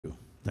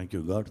Thank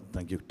you God,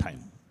 thank you time.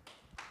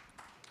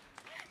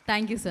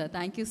 Thank you sir,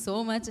 thank you so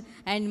much.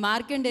 And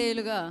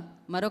మార్కండేయులుగా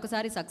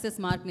మరొకసారి success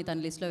మార్క్ని తన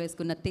లిస్ట్లో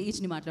వేసుకున్న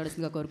తేజ్ని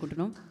మాట్లాడాల్సిందిగా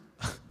కోరుకుంటున్నాం.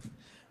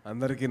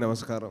 అందరికీ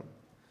నమస్కారం.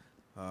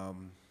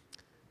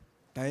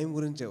 టైం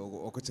గురించి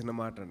ఒక చిన్న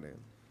మాట అండి.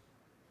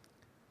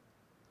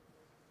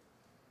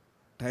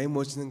 టైం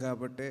వచ్చింది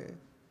కాబట్టి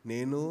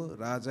నేను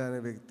రాజా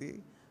అనే వ్యక్తి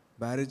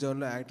బ్యారీ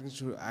జోన్లో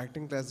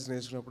యాక్టింగ్ క్లాసెస్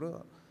నేర్చుకున్నప్పుడు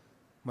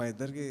మా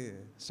ఇద్దరికి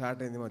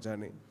స్టార్ట్ అయింది మా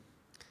జర్నీ.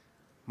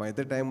 మా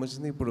ఇద్దరు టైం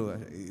వచ్చింది, ఇప్పుడు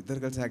ఇద్దరు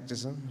కలిసి యాక్ట్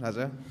చేసాం.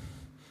 రాజా,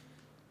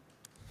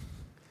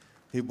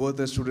 we both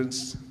were students,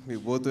 we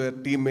both were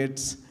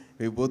teammates,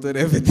 we both were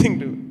everything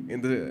in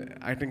the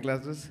acting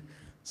classes,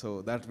 so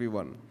that we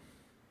won.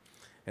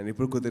 And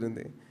ఇప్పుడు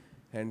కుదిరింది.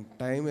 అండ్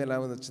టైం ఎలా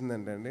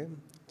వచ్చిందంటే అండి,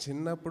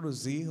 చిన్నప్పుడు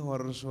జీ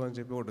హారర్ షో అని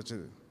చెప్పి ఒకటి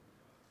వచ్చేది.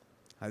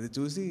 అది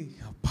చూసి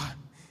అబ్బా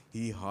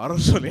ఈ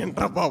హారర్ షోలు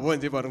ఏంట్రా బాబు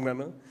అని చెప్పి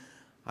అనుకున్నాను.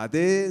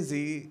 అదే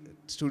జీ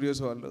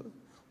స్టూడియోస్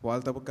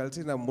వాళ్ళతో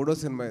కలిసి నా 3వ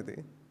సినిమా ఇది.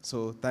 సో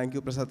థ్యాంక్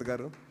యూ ప్రసాద్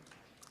గారు,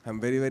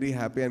 I'm very very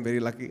happy and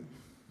very lucky.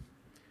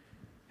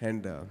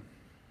 And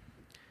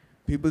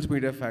peoples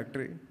media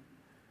factory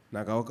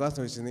నాకు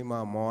అవకాశం ఇచ్చింది, మా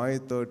మాయ్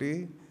తోటి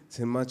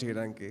సినిమా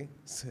చేయడానికి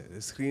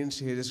స్క్రీన్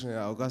షేర్ చేసుకునే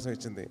అవకాశం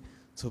ఇచ్చింది.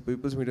 So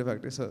peoples media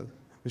factory, so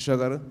విశ్వ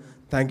గారు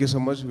thank you so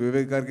much.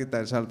 Vivek గారికి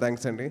చాలా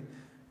థ్యాంక్స్ అండి.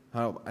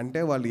 అంటే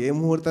వాళ్ళు ఏ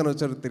ముహూర్తాన్ని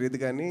వచ్చారో తెలియదు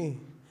కానీ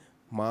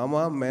మామ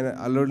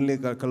అల్లుడిని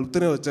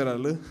కలుపుతూనే వచ్చారు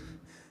వాళ్ళు.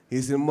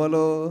 ఈ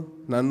సినిమాలో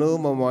నన్ను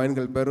మా మాయని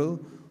కలిపారు,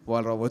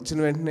 వాళ్ళు వచ్చిన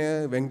వెంటనే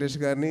వెంకటేష్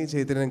గారిని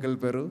చైతన్యని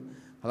కలిపారు.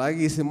 అలాగే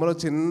ఈ సినిమాలో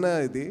చిన్న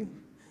ఇది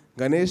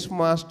గణేష్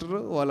మాస్టర్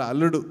వాళ్ళ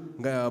అల్లుడు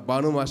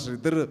భాను మాస్టర్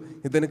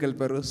ఇద్దరిని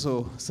కలిపారు. So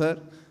sir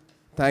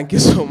thank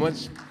you so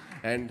much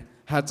and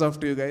hats off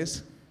to you guys.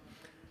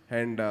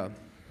 And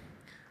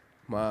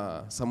మా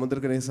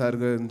సముద్రకని సార్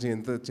గురించి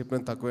ఎంత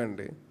చెప్పినా తక్కువే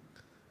అండి.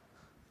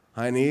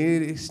 ఆయన ఏ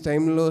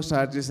టైంలో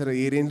స్టార్ట్ చేశారో,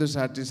 ఏ రేంజ్లో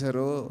స్టార్ట్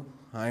చేశారో,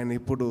 ఆయన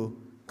ఇప్పుడు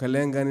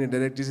కళ్యాణ్ గారిని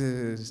డైరెక్ట్ చేసే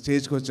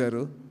స్టేజ్కి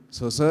వచ్చారు.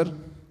 So sir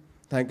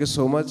thank you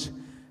so much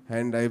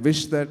and I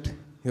wish that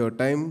your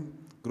time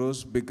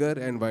gross bigger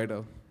and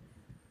wider.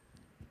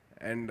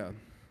 And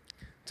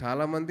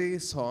చాలామంది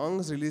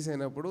సాంగ్స్ రిలీజ్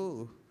అయినప్పుడు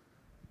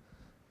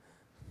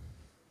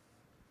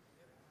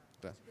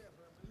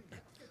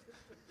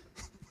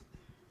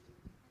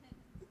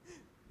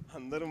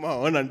అందరూ మా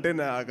ఓన్ అంటే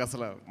నాకు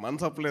అసలు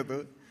మనసు అప్పలేదు.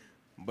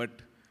 బట్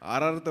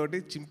ఆర్ఆర్ తోటి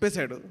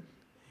చింపేశాడు,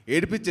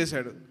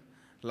 ఏడిపించేశాడు.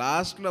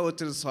 లాస్ట్లో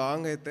వచ్చిన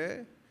సాంగ్ అయితే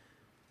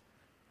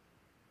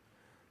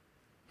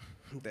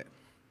అంతే.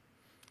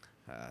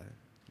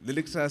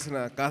 లిరిక్స్ రాసిన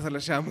కాసల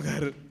శ్యామ్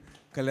గారు,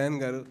 కళ్యాణ్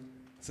గారు,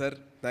 sir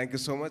thank you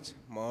so much.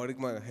 మా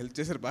వాడికి మాకు హెల్ప్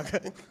చేశారు బాగా.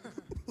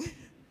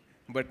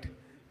 బట్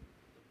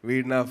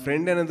వీడు నా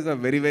ఫ్రెండ్ అనేందుకు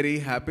వెరీ వెరీ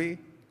హ్యాపీ.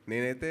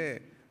 నేనైతే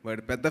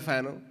వాడి పెద్ద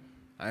fan,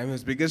 I'm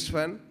his biggest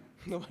fan.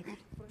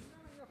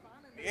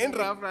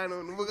 ఏంట్రా ఫ్యాను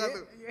నువ్వు కాదు,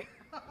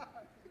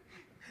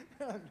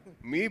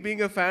 మీ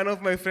being a fan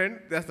of my friend,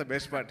 that's the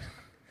best part.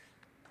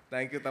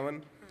 Thank you Thaman.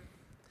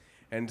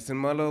 And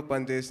సినిమాలో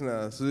పనిచేసిన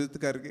సుజిత్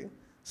గారికి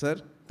sir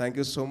thank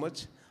you so much.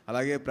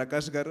 అలాగే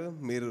ప్రకాష్ గారు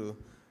మీరు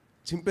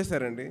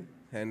చింపేశారండి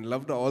and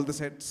loved all the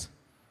sets.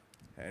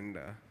 And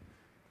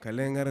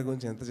Kalyan గారి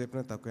గురించి ఎంత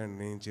చెప్పినా తక్కువ అండి,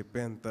 నేను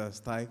చెప్పేంత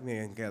స్థాయికి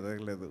నేను ఇంకా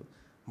ఎదగలేదు.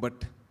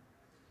 బట్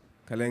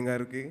కళ్యాణ్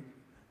గారికి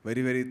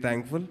very very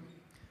thankful.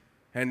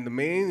 And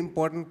main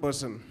important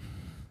person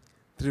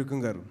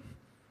Trivikram గారు,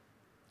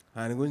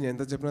 ఆయన గురించి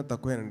ఎంత చెప్పినా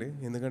తక్కువేనండి.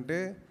 ఎందుకంటే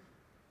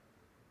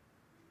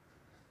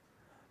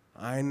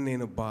ఆయన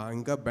నేను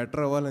ఇంకా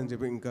బెటర్ అవ్వాలని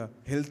చెప్పి, ఇంకా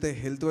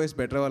హెల్త్ వైజ్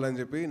బెటర్ అవ్వాలని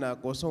చెప్పి నా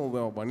కోసం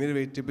 1 year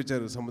వెయిట్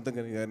చేయించారు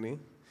సముద్రకని గారిని.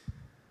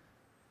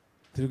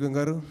 త్రివిక్రమ్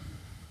గారు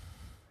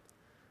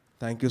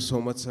thank you so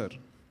much sir.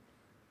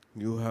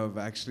 You have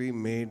actually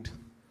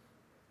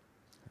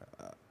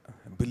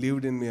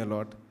believed in me a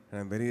lot and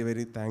I'm very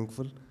very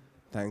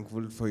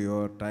thankful for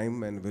your time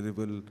and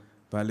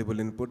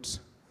valuable inputs.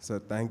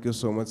 Sir thank you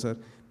so much sir.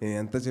 నేను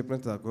ఎంత చెప్పినా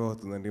తక్కువ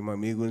అవుతుందండి.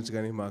 మీ గురించి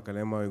కానీ మా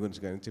కళ్యాణ్ మావి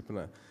గురించి కానీ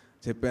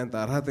చెప్పేంత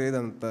అర్హత లేదు,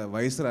 అంత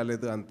వయసు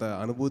రాలేదు, అంత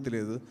అనుభూతి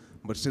లేదు.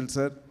 But still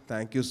sir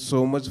thank you so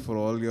much for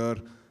all your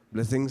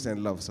blessings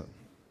and love sir.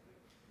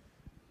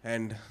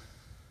 And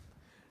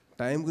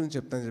time గురించి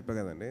చెప్పా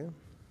కదండి,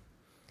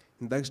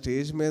 ఇందాక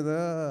స్టేజ్ మీద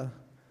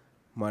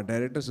మా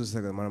డైరెక్టర్స్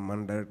చూస్తారు కదా, మన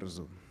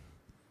డైరెక్టర్స్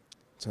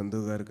చందు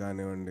గారు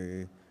కానివ్వండి,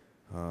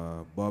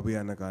 బాబీ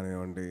అన్న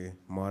కానివ్వండి,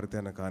 మారుతి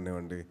అన్న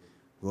కానివ్వండి,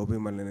 గోపి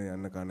మల్లిని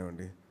అన్న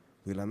కానివ్వండి,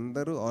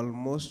 వీళ్ళందరూ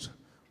ఆల్మోస్ట్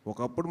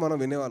ఒకప్పుడు మనం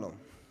వినేవాళ్ళం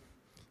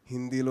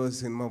హిందీలో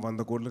సినిమా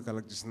 100 కోట్లు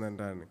కలెక్ట్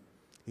చేసిందంట అని.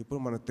 ఇప్పుడు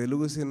మన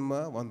తెలుగు సినిమా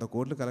 100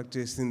 కోట్లు కలెక్ట్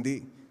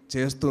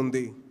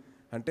చేస్తుంది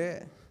అంటే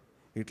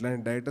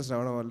ఇట్లాంటి డైరెక్టర్స్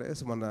రావడం వల్లే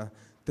మన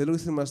తెలుగు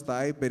సినిమా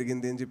స్థాయి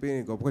పెరిగింది అని చెప్పి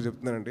గొప్పగా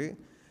చెప్తున్నానండి.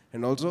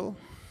 అండ్ ఆల్సో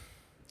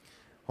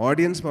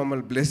ఆడియన్స్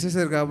మమ్మల్ని బ్లెస్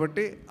చేశారు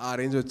కాబట్టి ఆ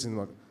రేంజ్ వచ్చింది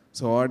మాకు.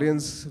 So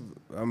audience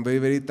I'm very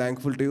very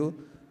thankful to you.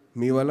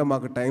 మీ వల్ల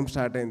మాకు టైం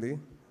స్టార్ట్ అయింది.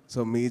 సో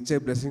మీ ఇచ్చే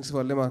బ్లెస్సింగ్స్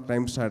వల్లే మాకు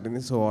టైం స్టార్ట్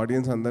అయింది. సో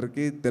ఆడియన్స్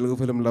అందరికీ, తెలుగు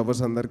ఫిల్మ్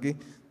లవర్స్ అందరికీ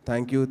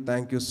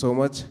thank you so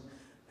much.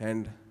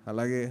 And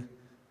అలాగే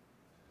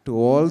to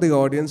all the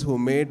audience who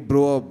made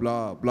bro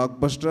block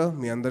buster,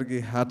 మీ అందరికీ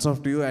hats off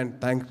to you and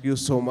thank you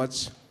so much.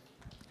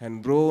 And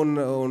bro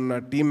ఉన్న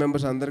team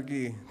members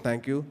అందరికీ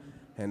thank you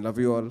and love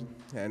you all.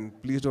 And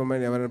please don't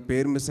mind, ఎవరైనా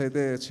పేరు miss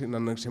అయితే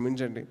నన్ను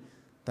క్షమించండి.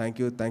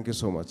 Thank you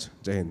so much.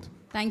 జై Hind.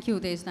 Thank you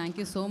Tej, thank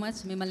you so much.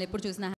 మిమ్మల్ని ఎప్పుడు చూసినా